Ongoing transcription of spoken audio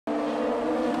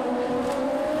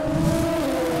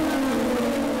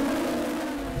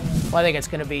Well, I think it's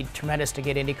going to be tremendous to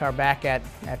get IndyCar back at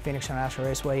Phoenix International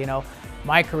Raceway. You know,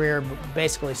 my career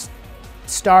basically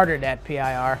started at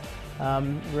PIR,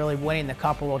 really winning the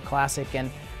Copper World Classic,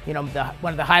 and you know,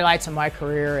 one of the highlights of my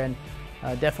career, and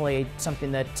definitely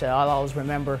something that I'll always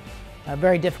remember. A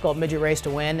very difficult midget race to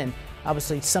win, and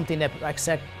obviously something that, like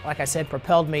I said,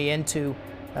 propelled me into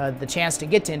the chance to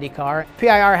get to IndyCar.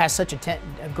 PIR has such a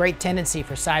great tendency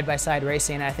for side-by-side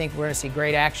racing, and I think we're going to see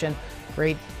great action,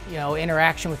 great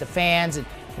interaction with the fans. And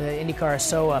the IndyCar is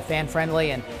so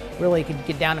fan-friendly, and really could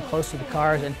get down and close to the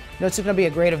cars. And it's going to be a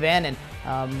great event, and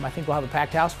I think we'll have a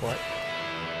packed house for it.